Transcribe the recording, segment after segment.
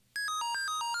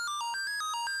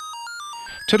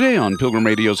Today on Pilgrim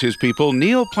Radio's His People,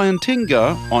 Neal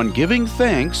Plantinga on giving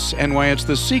thanks and why it's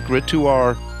the secret to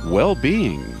our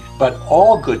well-being. But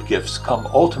all good gifts come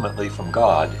ultimately from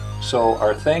God, so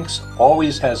our thanks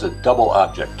always has a double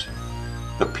object.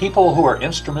 The people who are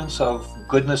instruments of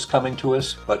goodness coming to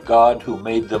us, but God who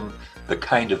made them the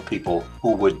kind of people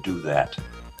who would do that.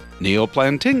 Neal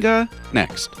Plantinga,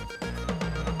 next.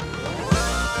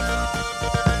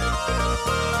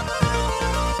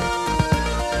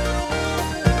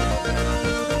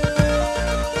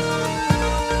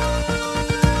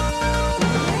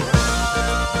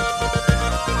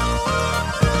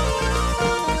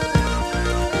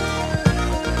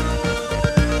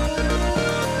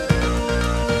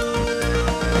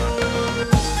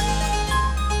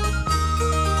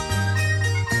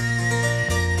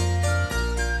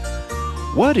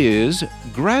 What is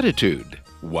gratitude?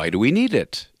 Why do we need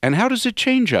it? And how does it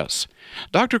change us?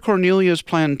 Dr. Cornelius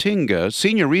Plantinga,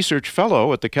 Senior Research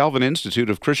Fellow at the Calvin Institute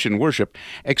of Christian Worship,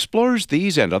 explores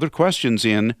these and other questions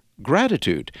in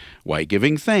Gratitude, Why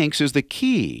Giving Thanks is the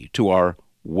Key to Our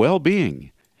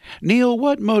Well-Being. Neal,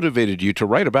 what motivated you to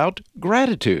write about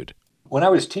gratitude? When I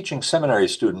was teaching seminary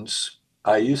students,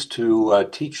 I used to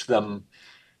teach them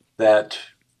that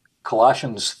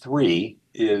Colossians 3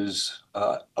 is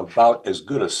about as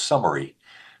good a summary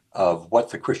of what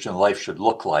the Christian life should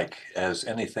look like as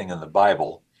anything in the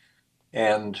Bible.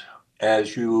 And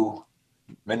as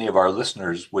many of our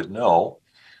listeners would know,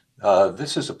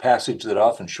 this is a passage that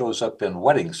often shows up in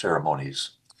wedding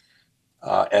ceremonies.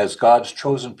 As God's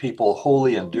chosen people,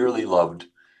 holy and dearly loved,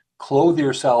 clothe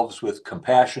yourselves with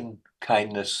compassion,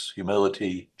 kindness,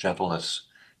 humility, gentleness,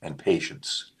 and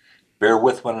patience. Bear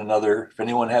with one another. If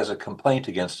anyone has a complaint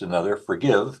against another,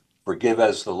 forgive. Forgive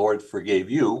as the Lord forgave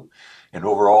you. And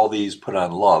over all these put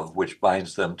on love, which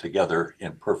binds them together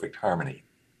in perfect harmony.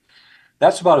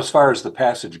 That's about as far as the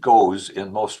passage goes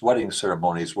in most wedding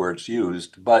ceremonies where it's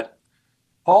used. But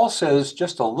Paul says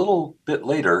just a little bit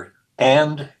later,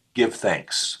 and give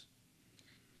thanks.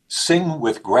 Sing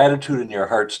with gratitude in your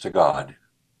hearts to God.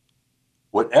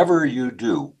 Whatever you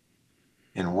do,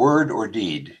 in word or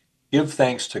deed, give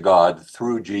thanks to God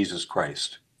through Jesus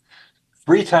Christ.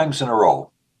 3 times in a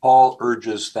row, Paul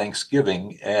urges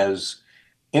thanksgiving as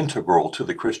integral to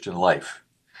the Christian life.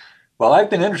 Well, I've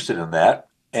been interested in that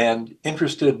and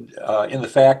interested in the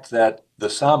fact that the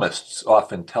psalmists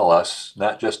often tell us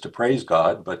not just to praise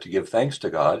God, but to give thanks to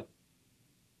God.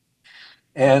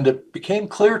 And it became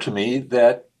clear to me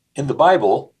that in the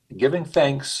Bible, giving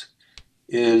thanks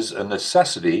is a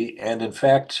necessity, and in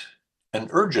fact, an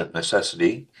urgent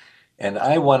necessity. And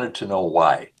I wanted to know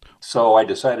why. So I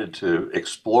decided to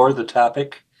explore the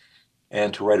topic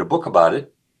and to write a book about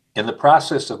it. In the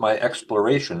process of my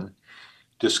exploration,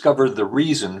 discovered the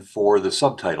reason for the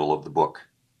subtitle of the book,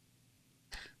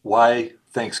 Why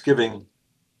Thanksgiving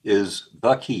is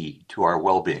the Key to Our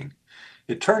Well-Being.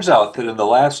 It turns out that in the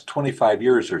last 25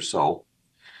 years or so,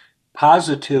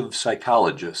 positive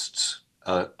psychologists,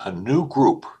 a new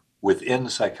group within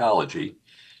psychology,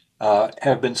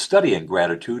 have been studying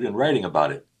gratitude and writing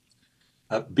about it.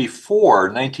 Before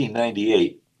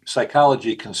 1998,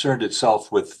 psychology concerned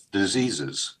itself with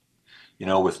diseases,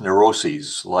 with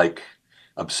neuroses like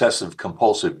obsessive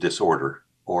compulsive disorder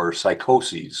or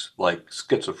psychoses like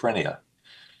schizophrenia.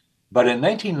 But in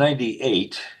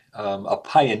 1998, a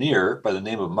pioneer by the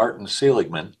name of Martin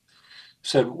Seligman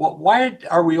said, well, why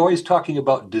are we always talking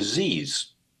about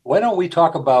disease? Why don't we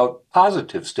talk about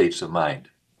positive states of mind?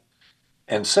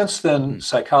 And since then,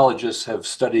 psychologists have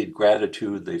studied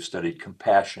gratitude, they've studied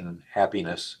compassion,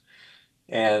 happiness,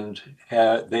 and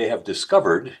they have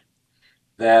discovered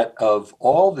that of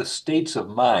all the states of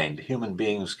mind human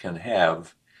beings can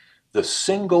have, the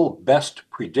single best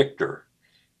predictor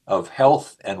of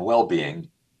health and well-being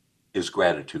is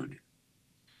gratitude.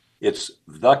 It's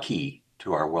the key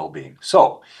to our well-being.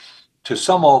 So, to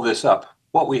sum all this up,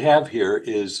 what we have here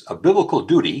is a biblical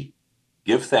duty.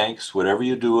 Give thanks, whatever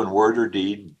you do in word or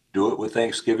deed, do it with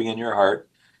thanksgiving in your heart.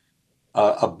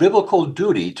 A biblical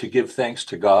duty to give thanks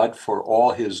to God for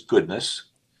all his goodness,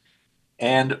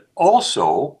 and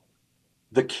also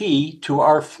the key to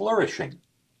our flourishing.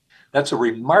 That's a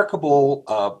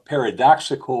remarkable,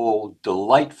 paradoxical,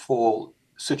 delightful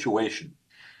situation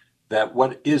that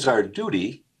what is our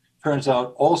duty turns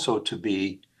out also to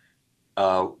be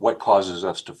what causes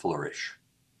us to flourish.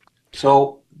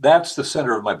 So that's the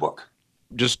center of my book.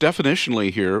 Just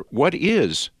definitionally here, what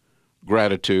is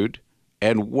gratitude,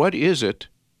 and what is it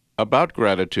about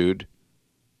gratitude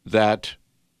that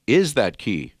is that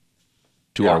key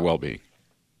to our well-being?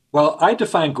 Well, I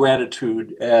define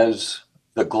gratitude as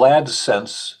the glad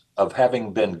sense of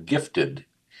having been gifted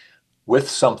with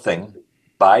something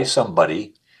by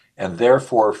somebody and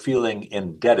therefore feeling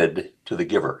indebted to the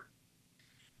giver.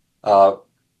 Uh,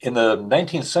 in the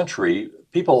 19th century,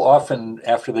 people often,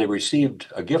 after they received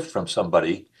a gift from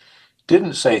somebody,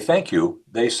 didn't say thank you.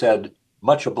 They said,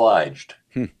 much obliged.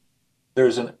 Hmm.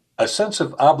 There's a sense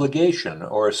of obligation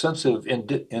or a sense of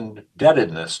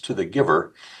indebtedness to the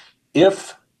giver,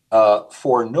 if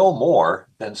for no more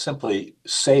than simply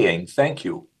saying thank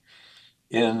you.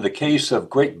 In the case of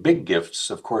great big gifts,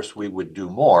 of course, we would do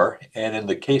more. And in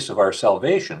the case of our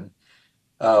salvation,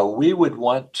 we would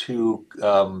want to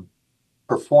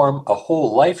perform a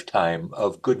whole lifetime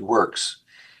of good works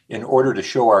in order to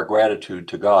show our gratitude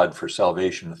to God for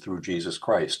salvation through Jesus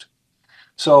Christ.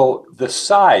 So the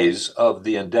size of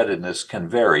the indebtedness can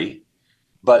vary,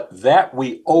 but that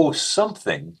we owe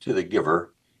something to the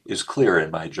giver is clear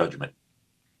in my judgment.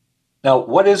 Now,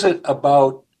 what is it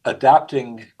about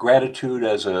adopting gratitude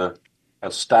as a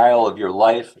style of your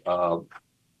life,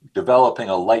 developing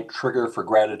a light trigger for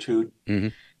gratitude Hmm.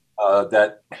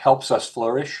 that helps us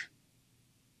flourish?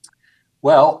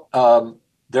 Well,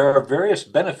 there are various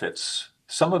benefits,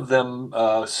 some of them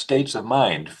states of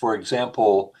mind. For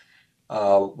example,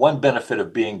 one benefit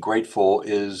of being grateful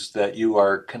is that you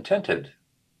are contented.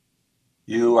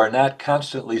 You are not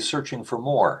constantly searching for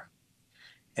more.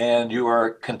 And you are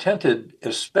contented,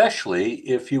 especially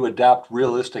if you adopt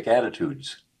realistic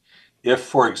attitudes. If,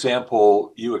 for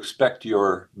example, you expect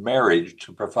your marriage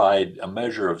to provide a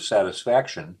measure of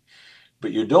satisfaction,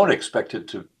 but you don't expect it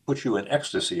to put you in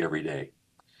ecstasy every day.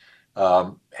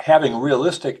 Having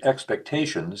realistic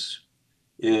expectations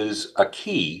is a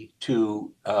key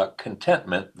to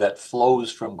contentment that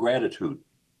flows from gratitude.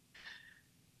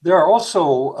 There are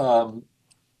also,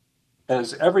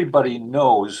 as everybody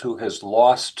knows who has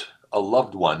lost a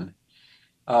loved one,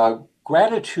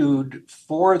 gratitude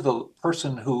for the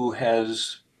person who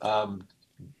has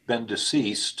been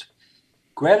deceased.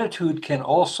 Gratitude can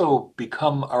also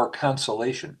become our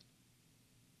consolation.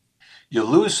 You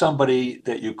lose somebody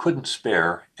that you couldn't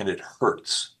spare, and it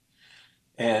hurts.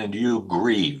 And you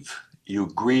grieve. You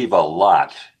grieve a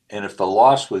lot. And if the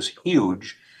loss was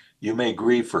huge, you may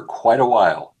grieve for quite a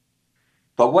while.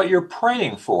 But what you're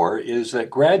praying for is that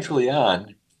gradually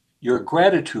on, your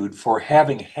gratitude for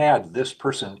having had this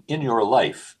person in your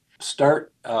life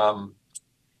start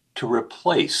to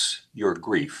replace your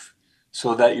grief,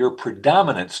 so that your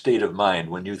predominant state of mind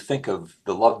when you think of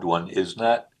the loved one is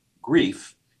not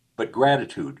grief, but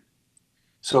gratitude.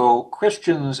 So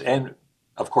Christians, and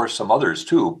of course some others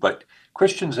too, but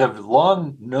Christians have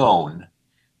long known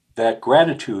that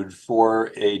gratitude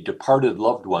for a departed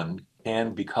loved one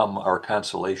can become our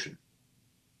consolation.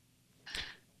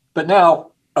 But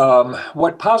now,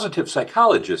 what positive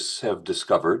psychologists have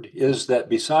discovered is that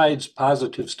besides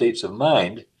positive states of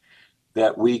mind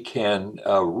that we can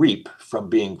reap from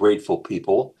being grateful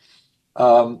people,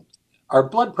 um, our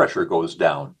blood pressure goes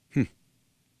down, Hmm.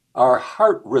 our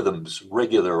heart rhythms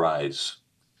regularize,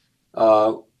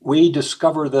 we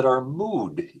discover that our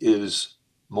mood is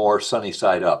more sunny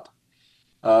side up.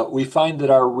 We find that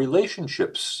our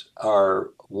relationships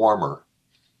are warmer.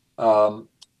 Um,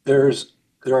 there's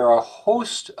there are a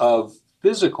host of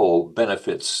physical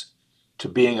benefits to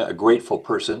being a grateful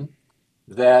person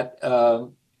that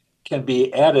can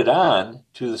be added on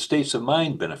to the states of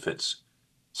mind benefits.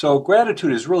 So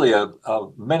gratitude is really a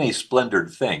many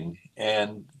splendored thing,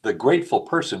 and the grateful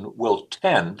person will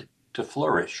tend to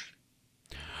flourish.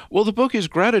 Well, the book is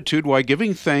Gratitude, Why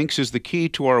Giving Thanks is the Key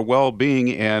to Our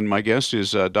Well-Being, and my guest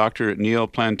is Dr. Neal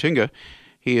Plantinga.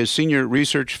 He is Senior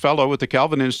Research Fellow at the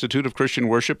Calvin Institute of Christian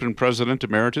Worship and President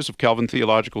Emeritus of Calvin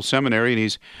Theological Seminary, and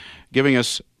he's giving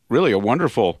us really a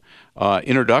wonderful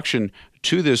introduction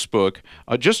to this book.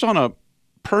 Just on a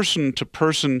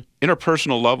person-to-person,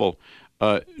 interpersonal level,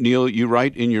 Neal, you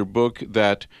write in your book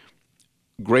that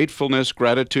gratefulness,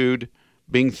 gratitude,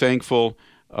 being thankful,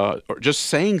 or just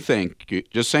saying thank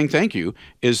you,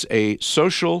 is a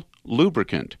social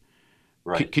lubricant.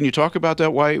 Right. Can you talk about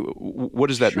that? Why? What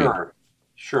does that mean? Sure.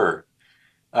 Sure.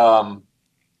 Um,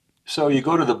 so you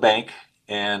go to the bank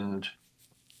and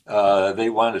they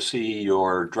want to see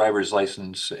your driver's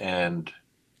license and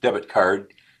debit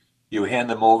card. You hand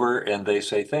them over and they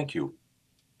say thank you.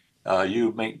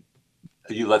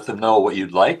 You let them know what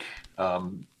you'd like.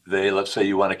 They Let's say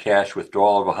you want a cash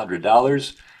withdrawal of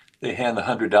 $100. They hand the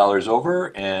 $100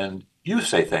 over and you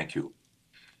say thank you.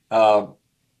 Uh,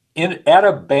 in At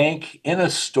a bank, in a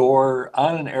store,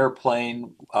 on an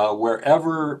airplane,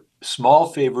 wherever small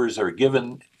favors are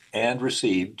given and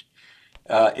received,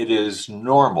 it is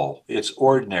normal, it's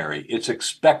ordinary, it's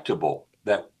expectable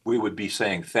that we would be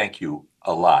saying thank you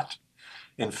a lot.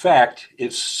 In fact,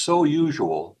 it's so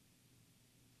usual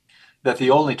that the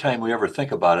only time we ever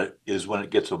think about it is when it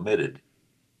gets omitted,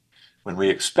 when we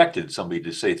expected somebody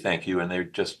to say thank you and they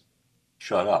just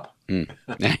shut up. Mm.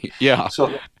 Yeah.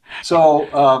 So, so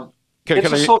it's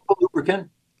Can a I social lubricant,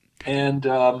 and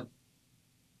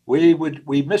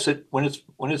we miss it when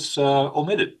it's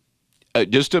omitted.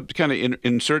 just to kind of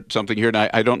insert something here? And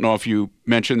I don't know if you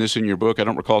mentioned this in your book. I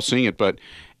don't recall seeing it, but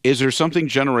is there something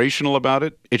generational about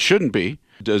it? It shouldn't be.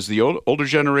 Does the older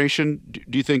generation,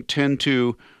 do you think, tend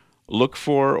to look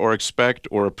for or expect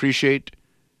or appreciate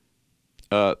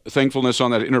thankfulness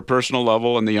on that interpersonal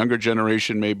level, and the younger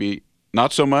generation maybe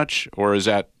not so much, or is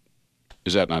that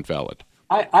not valid?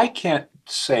 I can't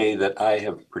say that I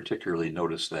have particularly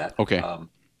noticed that. Okay.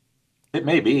 It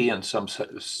may be in some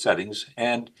settings,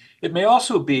 and it may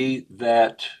also be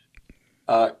that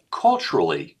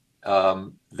culturally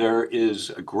there is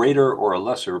a greater or a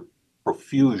lesser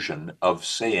profusion of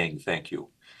saying thank you.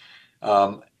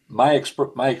 My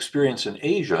experience in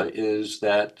Asia is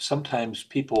that sometimes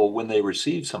people, when they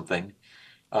receive something,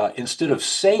 instead of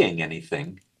saying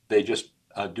anything, they just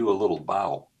do a little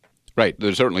bow. Right.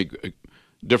 There's certainly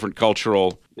different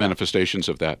cultural Yeah. manifestations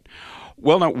of that.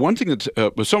 Well, now, one thing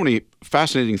that with so many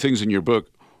fascinating things in your book,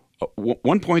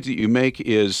 one point that you make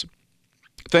is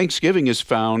Thanksgiving is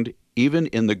found even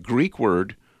in the Greek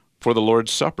word for the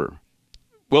Lord's Supper.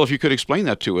 Well, if you could explain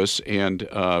that to us and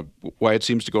why it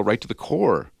seems to go right to the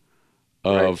core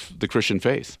Right. of the Christian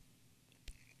faith.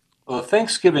 Well,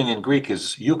 Thanksgiving in Greek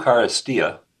is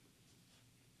Eucharistia,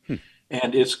 Hmm.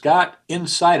 and it's got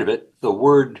inside of it the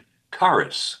word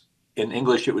charis. In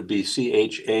English, it would be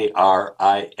charis.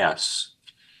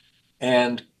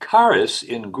 And charis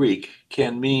in Greek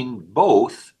can mean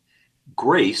both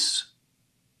grace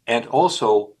and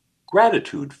also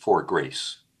gratitude for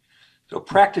grace. So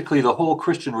practically the whole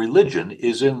Christian religion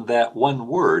is in that one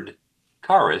word,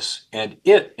 charis, and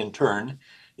it in turn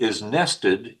is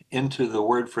nested into the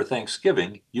word for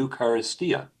Thanksgiving,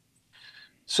 Eucharistia.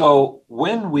 So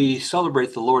when we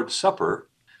celebrate the Lord's Supper,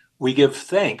 we give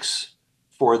thanks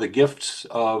for the gifts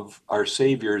of our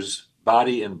Savior's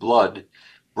body and blood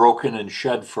broken and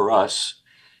shed for us.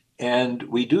 And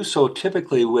we do so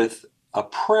typically with a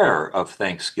prayer of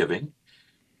thanksgiving.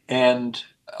 And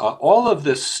all of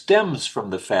this stems from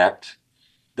the fact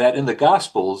that in the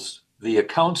Gospels, the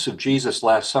accounts of Jesus'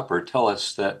 Last Supper tell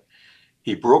us that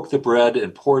he broke the bread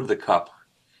and poured the cup.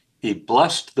 He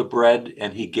blessed the bread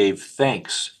and he gave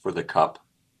thanks for the cup.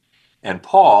 And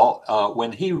Paul,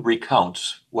 when he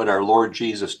recounts what our Lord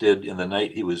Jesus did in the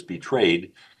night he was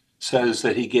betrayed, says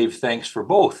that he gave thanks for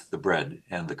both the bread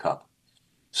and the cup.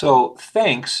 So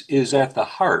thanks is at the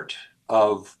heart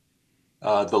of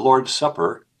the Lord's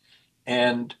Supper.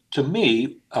 And to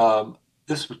me,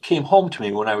 this came home to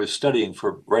me when I was studying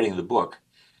for writing the book,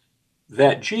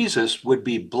 that Jesus would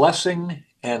be blessing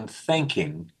and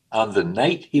thanking on the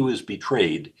night he was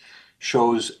betrayed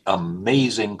shows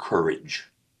amazing courage.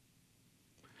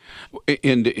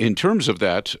 In terms of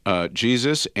that,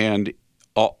 Jesus and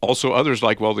also others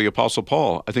like, well, the Apostle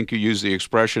Paul, I think you use the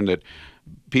expression that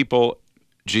people,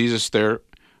 Jesus there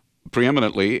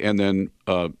preeminently, and then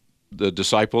the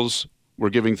disciples were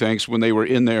giving thanks when they were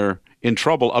in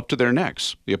trouble up to their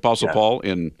necks. The Apostle Yeah, Paul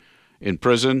in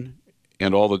prison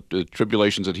and all the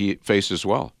tribulations that he faced as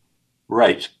well.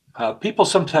 right. People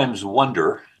sometimes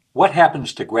wonder what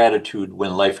happens to gratitude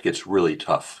when life gets really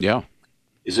tough. Yeah.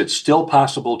 Is it still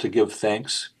possible to give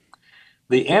thanks?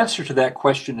 The answer to that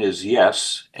question is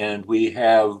yes, and we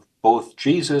have both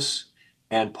Jesus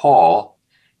and Paul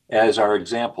as our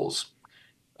examples.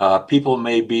 People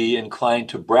may be inclined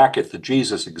to bracket the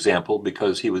Jesus example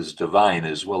because he was divine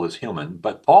as well as human,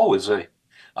 but Paul was a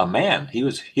man. He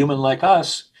was human like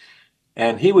us,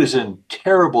 and he was in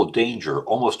terrible danger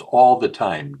almost all the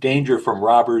time. Danger from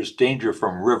robbers, danger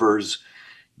from rivers,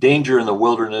 danger in the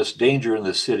wilderness, danger in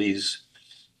the cities.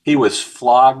 He was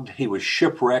flogged, he was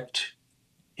shipwrecked,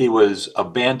 he was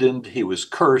abandoned, he was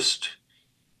cursed,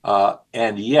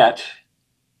 and yet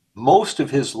most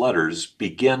of his letters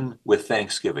begin with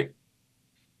thanksgiving.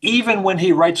 Even when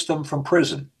he writes them from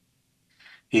prison,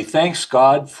 he thanks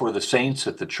God for the saints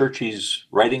at the church he's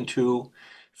writing to,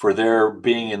 for their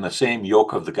being in the same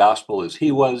yoke of the gospel as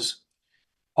he was.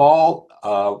 Paul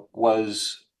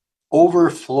was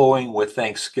overflowing with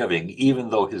thanksgiving, even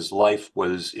though his life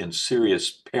was in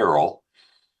serious peril.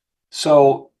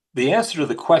 So the answer to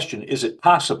the question, is it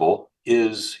possible,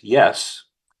 is yes.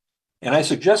 And I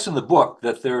suggest in the book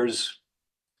that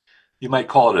you might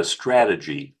call it a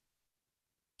strategy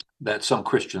that some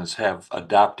Christians have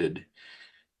adopted,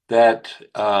 that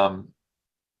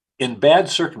in bad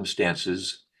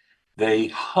circumstances, they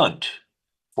hunt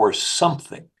for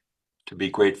something to be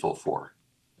grateful for.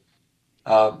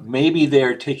 Maybe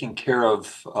they're taking care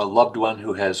of a loved one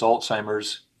who has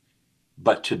Alzheimer's,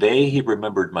 but today he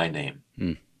remembered my name,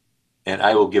 Hmm. and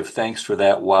I will give thanks for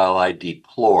that while I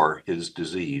deplore his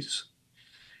disease.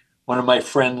 One of my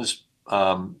friends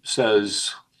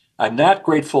says, I'm not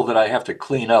grateful that I have to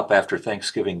clean up after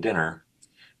Thanksgiving dinner,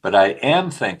 but I am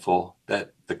thankful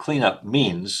that the cleanup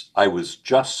means I was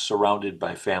just surrounded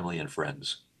by family and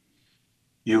friends.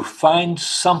 You find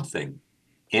something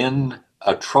in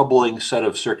a troubling set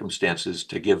of circumstances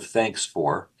to give thanks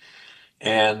for.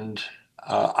 And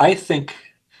I think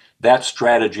that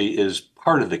strategy is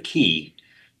part of the key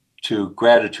to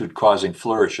gratitude causing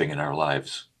flourishing in our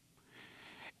lives.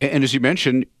 And as you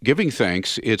mentioned, giving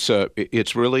thanks,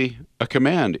 it's really a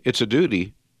command. It's a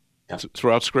duty Yeah.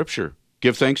 throughout Scripture.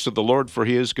 Give thanks to the Lord, for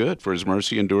He is good, for His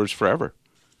mercy endures forever.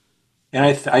 And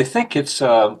I think it's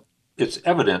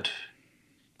evident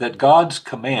that God's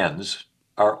commands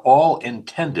are all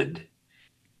intended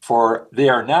for, they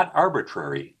are not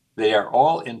arbitrary. They are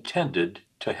all intended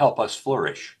to help us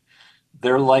flourish.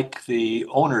 They're like the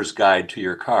owner's guide to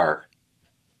your car.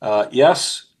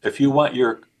 Yes, if you want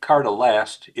your car to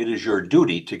last, it is your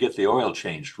duty to get the oil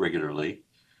changed regularly.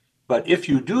 But if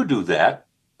you do that,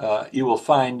 you will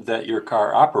find that your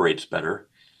car operates better.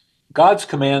 God's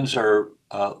commands are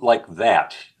like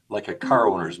that, like a car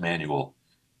owner's manual.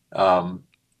 Um,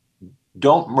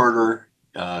 don't murder,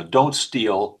 don't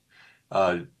steal,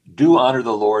 uh, do honor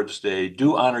the Lord's Day,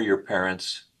 do honor your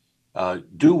parents,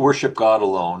 do worship God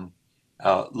alone,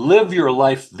 live your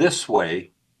life this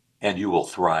way, and you will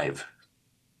thrive.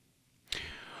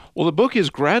 Well, the book is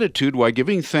Gratitude Why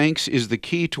Giving Thanks is the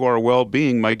Key to Our Well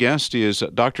Being. My guest is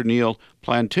Dr. Neal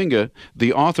Plantinga,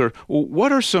 the author.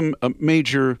 What are some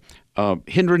major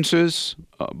hindrances,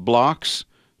 blocks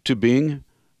to being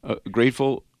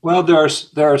grateful? Well, there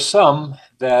are some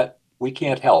that we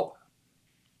can't help.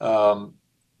 Um,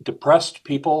 Depressed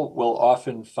people will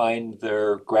often find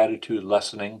their gratitude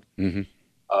lessening. Hmm.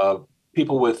 Uh,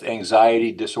 People with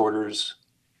anxiety disorders,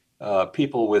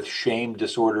 people with shame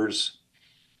disorders.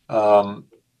 Um,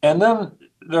 and then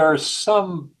there are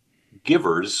some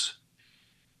givers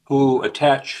who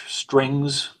attach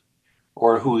strings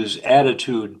or whose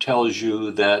attitude tells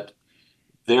you that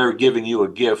their giving you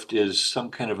a gift is some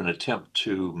kind of an attempt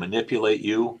to manipulate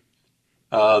you.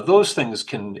 Those things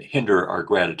can hinder our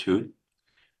gratitude,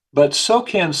 but so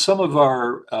can some of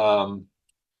our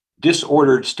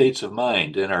disordered states of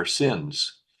mind and our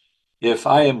sins. If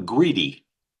I am greedy,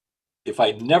 if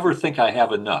I never think I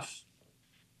have enough,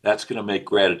 that's going to make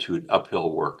gratitude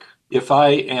uphill work. If I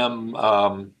am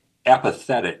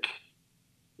apathetic,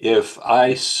 if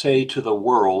I say to the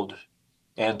world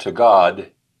and to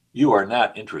God, you are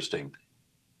not interesting,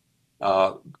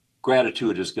 uh,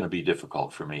 gratitude is going to be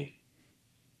difficult for me.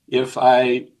 If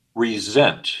I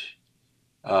resent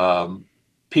um,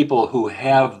 people who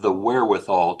have the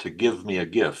wherewithal to give me a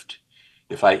gift,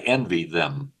 if I envy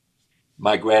them,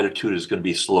 my gratitude is going to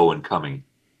be slow in coming.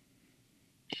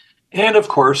 And of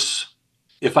course,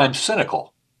 if I'm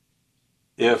cynical,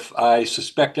 if I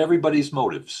suspect everybody's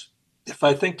motives, if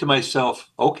I think to myself,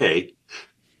 okay,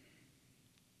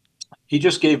 he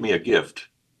just gave me a gift.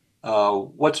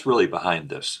 What's really behind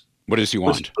this? What does He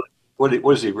What's want?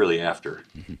 what is he really after?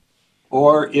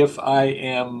 Or if I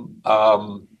am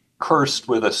cursed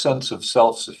with a sense of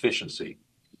self-sufficiency,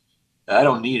 I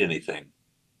don't need anything.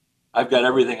 I've got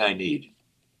everything I need.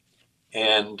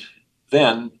 And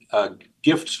then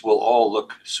gifts will all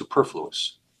look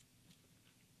superfluous.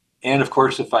 And of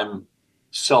course, if I'm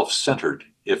self centered,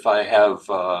 if I have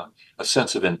a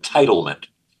sense of entitlement,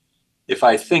 if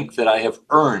I think that I have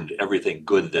earned everything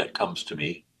good that comes to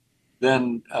me,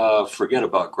 then forget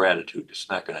about gratitude. It's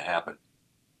not going to happen.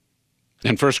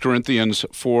 And 1 Corinthians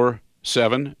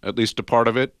 4:7, at least a part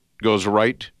of it, goes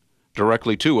right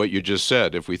directly to what you just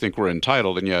said. If we think we're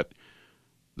entitled, and yet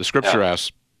the Scripture Yeah.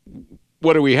 asks,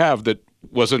 what do we have that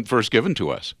wasn't first given to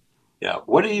us? Yeah.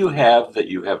 What do you have that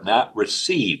you have not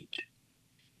received?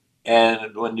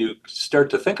 And when you start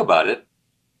to think about it,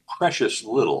 precious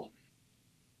little.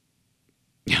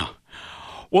 Yeah.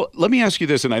 Well, let me ask you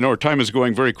this, and I know our time is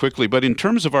going very quickly, but in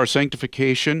terms of our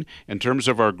sanctification, in terms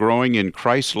of our growing in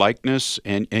Christ likeness,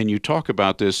 and you talk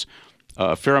about this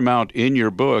a fair amount in your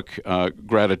book,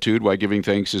 Gratitude, Why Giving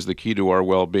Thanks is the Key to Our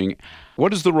Well-Being.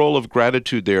 What is the role of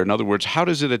gratitude there? In other words, how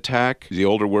does it attack, the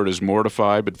older word is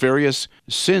mortify, but various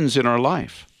sins in our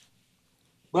life?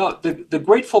 Well, the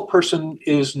grateful person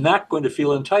is not going to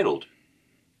feel entitled.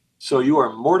 So you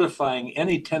are mortifying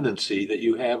any tendency that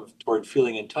you have toward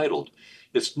feeling entitled.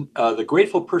 It's the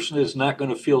grateful person is not going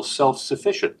to feel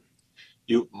self-sufficient.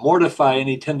 You mortify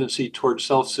any tendency toward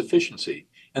self-sufficiency.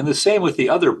 And the same with the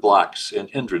other blocks and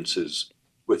hindrances,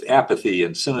 with apathy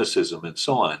and cynicism and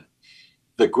so on.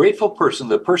 The grateful person,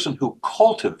 the person who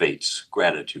cultivates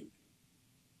gratitude,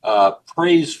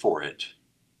 prays for it,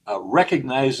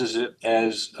 recognizes it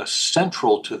as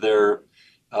central to their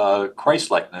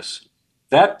Christ-likeness,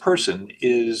 that person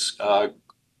is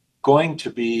going to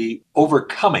be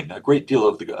overcoming a great deal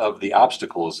of the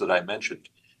obstacles that I mentioned.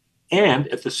 And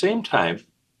at the same time,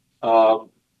 uh,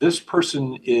 this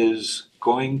person is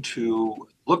going to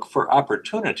look for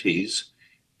opportunities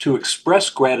to express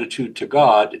gratitude to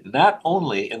God, not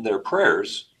only in their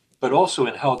prayers, but also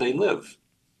in how they live.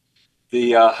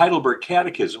 The Heidelberg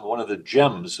Catechism, one of the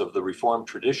gems of the Reformed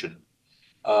tradition,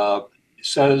 uh,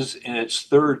 says in its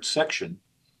third section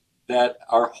that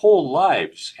our whole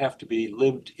lives have to be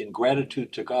lived in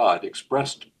gratitude to God,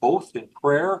 expressed both in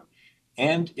prayer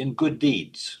and in good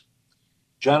deeds.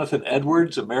 Jonathan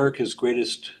Edwards, America's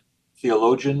greatest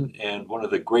theologian and one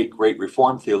of the great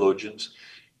Reformed theologians,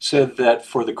 said that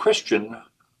for the Christian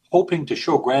hoping to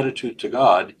show gratitude to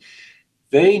God,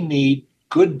 they need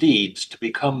good deeds to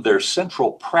become their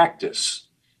central practice,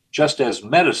 just as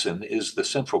medicine is the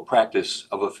central practice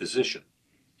of a physician.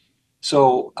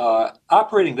 So,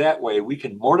 operating that way, we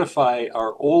can mortify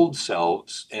our old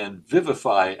selves and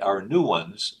vivify our new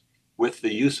ones with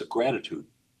the use of gratitude.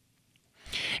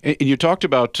 And you talked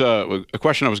about a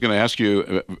question I was going to ask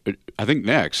you, I think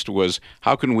next, was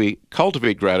how can we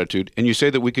cultivate gratitude? And you say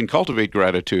that we can cultivate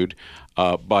gratitude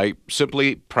by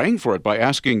simply praying for it, by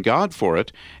asking God for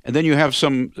it. And then you have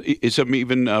some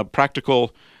even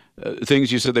practical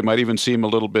things. You said they might even seem a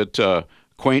little bit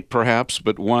quaint, perhaps,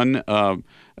 but one,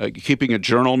 keeping a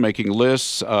journal, making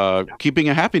lists, keeping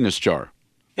a happiness jar.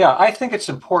 Yeah, I think it's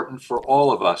important for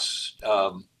all of us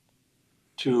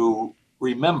to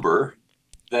remember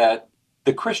that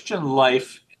the Christian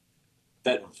life,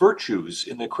 that virtues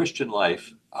in the Christian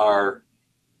life are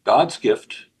God's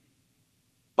gift,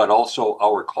 but also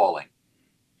our calling.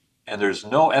 And there's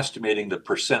no estimating the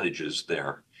percentages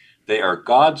there. They are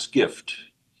God's gift.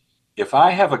 If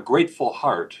I have a grateful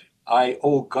heart, I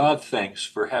owe God thanks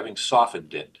for having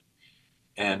softened it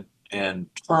and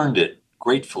turned it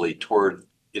gratefully toward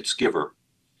its giver.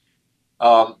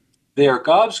 Um, they are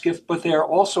God's gift, but they are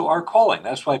also our calling.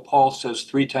 That's why Paul says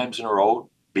 3 times in a row,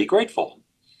 be grateful.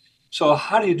 So,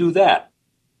 how do you do that?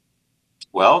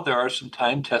 Well, there are some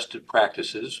time tested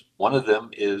practices. One of them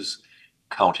is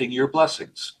counting your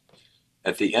blessings.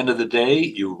 At the end of the day,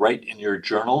 you write in your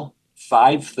journal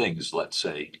 5 things, let's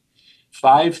say,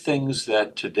 5 things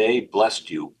that today blessed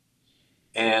you.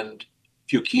 And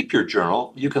if you keep your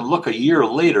journal, you can look a year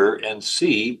later and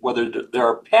see whether there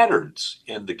are patterns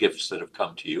in the gifts that have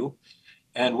come to you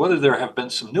and whether there have been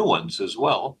some new ones as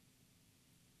well.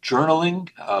 Journaling,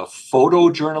 photo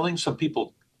journaling. Some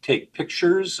people take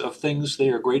pictures of things they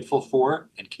are grateful for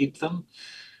and keep them.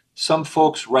 Some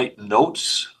folks write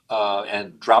notes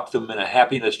and drop them in a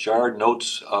happiness jar,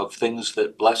 notes of things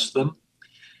that bless them.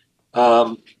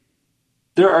 Um,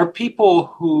 there are people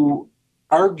who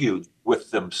argue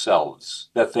with themselves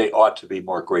that they ought to be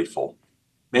more grateful.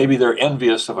 Maybe they're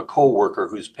envious of a coworker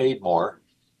who's paid more,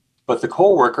 but the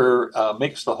coworker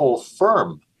makes the whole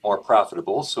firm more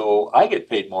profitable, so I get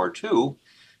paid more too.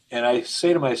 And I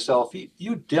say to myself,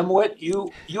 you dimwit,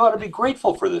 you ought to be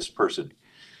grateful for this person.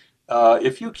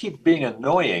 If you keep being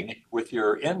annoying with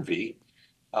your envy,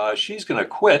 she's going to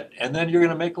quit and then you're going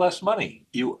to make less money.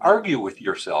 You argue with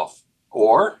yourself.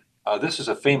 Or, this is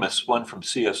a famous one from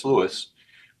C.S. Lewis,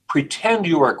 pretend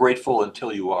you are grateful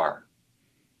until you are.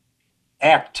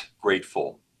 Act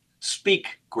grateful.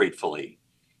 Speak gratefully.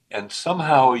 And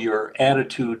somehow your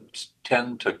attitudes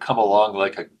tend to come along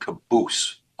like a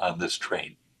caboose on this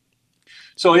train.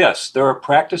 So, yes, there are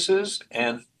practices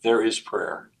and there is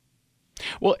prayer.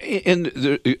 Well, and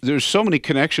there's so many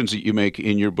connections that you make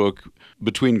in your book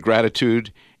between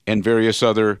gratitude and various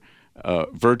other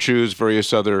virtues,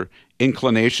 various other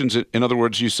inclinations. In other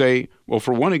words, you say, well,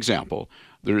 for one example,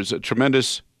 there's a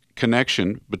tremendous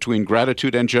connection between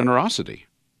gratitude and generosity.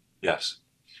 Yes.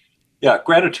 Yeah,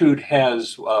 gratitude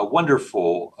has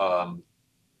wonderful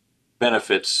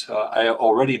benefits. I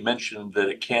already mentioned that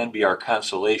it can be our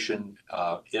consolation.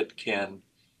 It can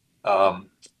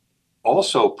um,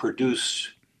 also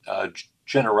produce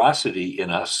generosity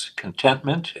in us,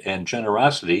 contentment and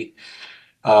generosity.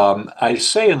 I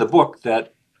say in the book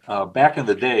that back in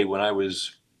the day when I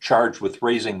was charged with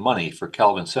raising money for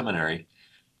Calvin Seminary,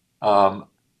 um,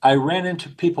 I ran into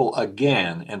people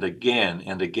again and again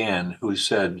and again who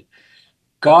said,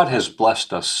 God has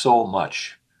blessed us so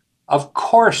much. Of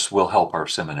course, we'll help our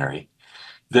seminary.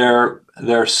 Their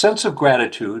sense of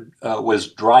gratitude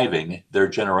was driving their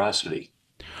generosity.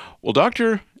 Well,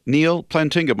 Dr. Neal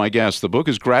Plantinga, my guest, the book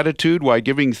is Gratitude, Why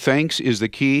Giving Thanks is the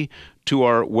Key to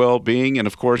Our Well-Being. And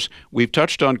of course, we've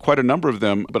touched on quite a number of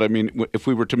them, but I mean, if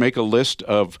we were to make a list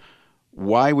of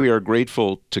why we are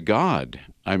grateful to God,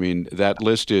 I mean, that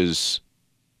list is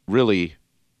really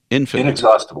infinite.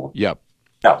 Inexhaustible. Yep.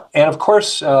 Yeah. And of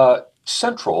course,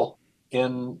 central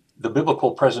in the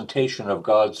biblical presentation of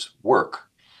God's work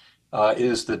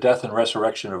is the death and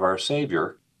resurrection of our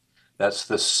Savior. That's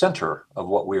the center of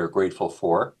what we are grateful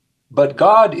for. But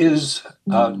God is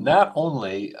not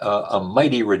only a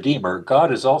mighty Redeemer,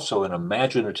 God is also an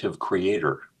imaginative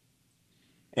creator.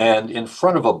 And in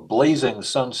front of a blazing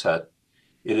sunset,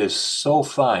 it is so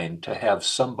fine to have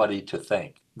somebody to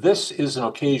thank. This is an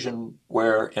occasion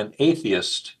where an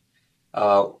atheist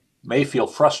may feel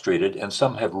frustrated, and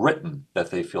some have written that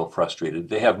they feel frustrated.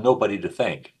 They have nobody to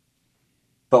thank.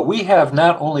 But we have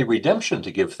not only redemption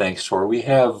to give thanks for, we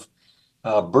have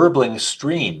burbling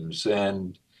streams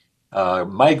and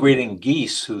migrating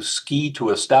geese who ski to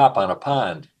a stop on a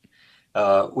pond.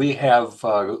 We have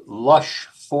lush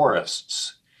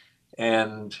forests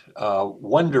and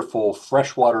wonderful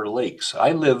freshwater lakes.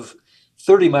 I live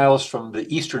 30 miles from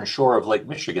the eastern shore of Lake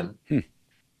Michigan.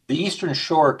 The eastern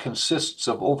shore consists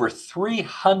of over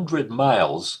 300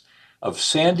 miles of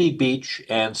sandy beach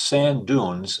and sand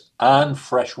dunes on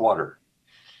fresh water,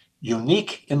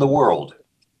 unique in the world.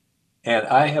 And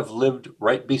I have lived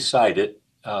right beside it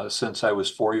since I was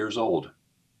 4 years old.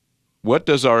 What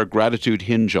does our gratitude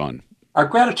hinge on? Our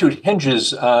gratitude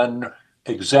hinges on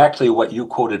exactly what you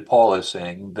quoted Paul as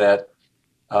saying, that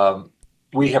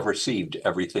we have received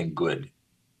everything good.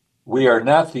 We are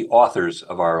not the authors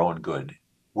of our own good.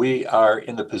 We are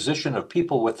in the position of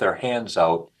people with their hands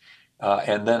out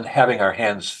and then having our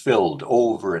hands filled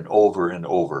over and over and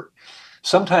over.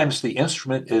 Sometimes the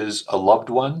instrument is a loved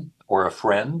one or a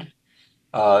friend.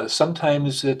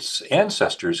 Sometimes it's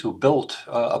ancestors who built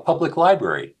a public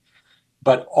library.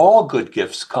 But all good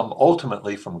gifts come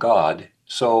ultimately from God,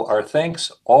 so our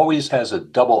thanks always has a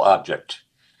double object.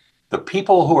 The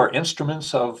people who are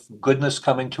instruments of goodness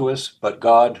coming to us, but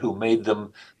God who made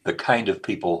them the kind of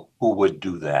people who would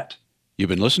do that. You've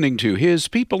been listening to His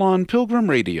People on Pilgrim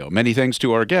Radio. Many thanks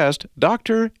to our guest,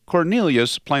 Dr.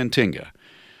 Cornelius Plantinga,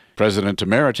 President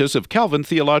Emeritus of Calvin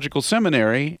Theological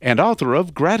Seminary and author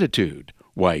of Gratitude,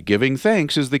 Why Giving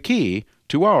Thanks is the Key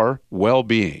to Our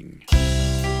Well-Being.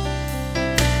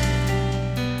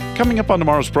 Coming up on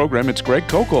tomorrow's program, it's Greg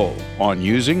Kokel on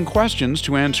using questions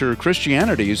to answer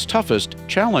Christianity's toughest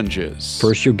challenges.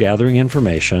 First, you're gathering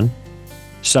information.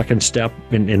 Second step,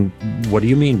 and what do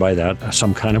you mean by that?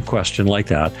 Some kind of question like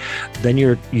that. Then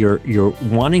you're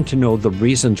wanting to know the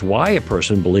reasons why a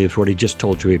person believes what he just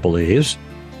told you he believes.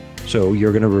 So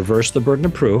you're going to reverse the burden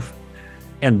of proof,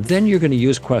 and then you're going to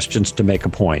use questions to make a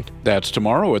point. That's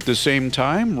tomorrow at the same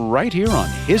time, right here on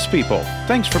His People.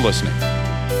 Thanks for listening.